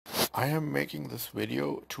I am making this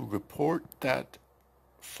video to report that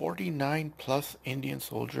 49 plus Indian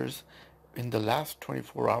soldiers in the last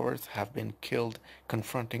 24 hours have been killed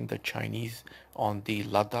confronting the Chinese on the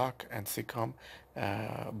Ladakh and Sikkim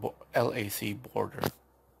LAC border.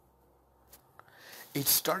 It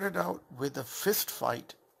started out with a fist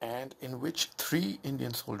fight and in which 3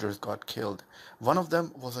 Indian soldiers got killed. One of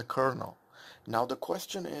them was a colonel. Now the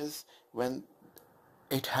question is, when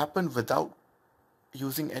it happened without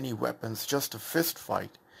using any weapons, just a fist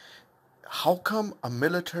fight, how come a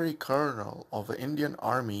military colonel of the Indian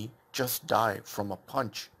army just died from a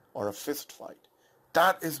punch or a fist fight?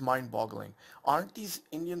 That is mind-boggling. Aren't these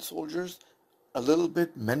Indian soldiers a little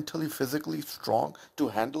bit mentally, physically strong to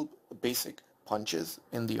handle basic punches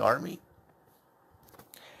in the army?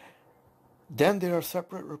 Then there are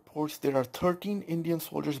separate reports. There are 13 Indian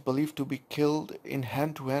soldiers believed to be killed in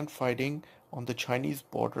hand-to-hand fighting on the Chinese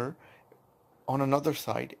border on another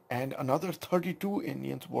side, and another 32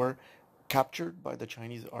 Indians were captured by the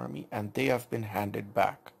Chinese army and they have been handed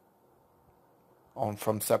back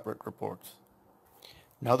from separate reports.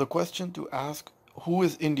 Now the question to ask, who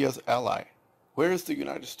is India's ally? Where is the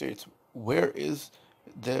United States? Where is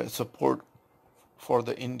the support for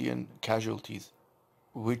the Indian casualties,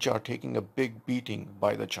 which are taking a big beating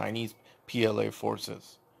by the Chinese PLA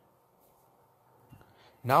forces?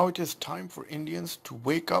 Now it is time for Indians to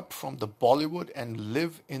wake up from the Bollywood and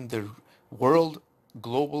live in the world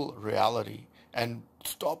global reality and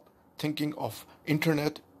stop thinking of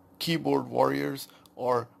internet keyboard warriors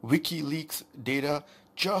or WikiLeaks data.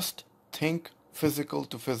 Just think physical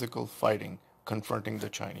to physical fighting, confronting the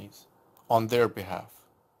Chinese on their behalf.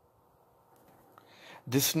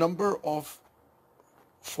 This number of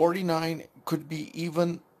 49 could be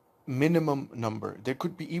even minimum number. There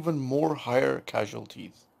could be even more higher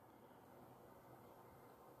casualties.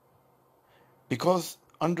 Because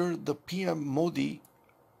under the PM Modi,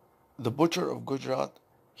 the butcher of Gujarat,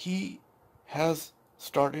 he has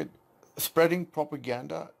started spreading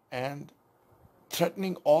propaganda and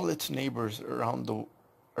threatening all its neighbors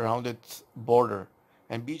around its border.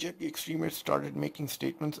 And BJP extremists started making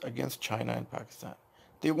statements against China and Pakistan.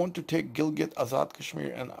 They want to take Gilgit, Azad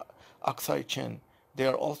Kashmir and Aksai Chin. They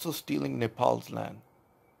are also stealing Nepal's land.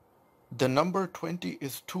 The number 20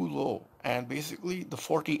 is too low, and basically the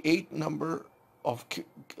 48 number of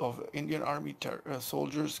Indian Army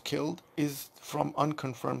soldiers killed is from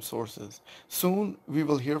unconfirmed sources. Soon we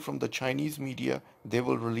will hear from the Chinese media. They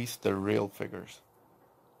will release their real figures.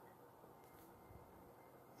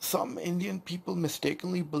 Some Indian people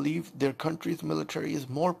mistakenly believe their country's military is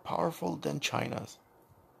more powerful than China's.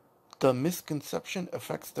 The misconception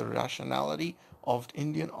affects the rationality of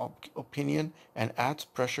Indian opinion and adds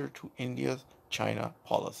pressure to India's China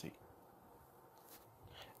policy.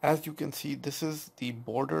 As you can see, this is the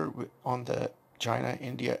border on the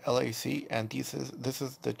China-India LAC, and this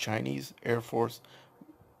is the Chinese Air Force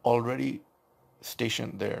already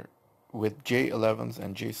stationed there with J-11s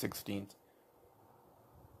and J-16s.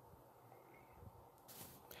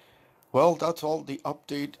 Well, that's all the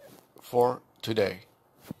update for today.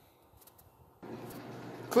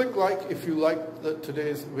 Click like if you liked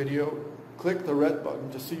today's video. Click the red button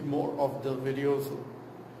to see more of the videos,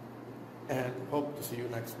 and hope to see you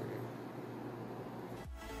next video.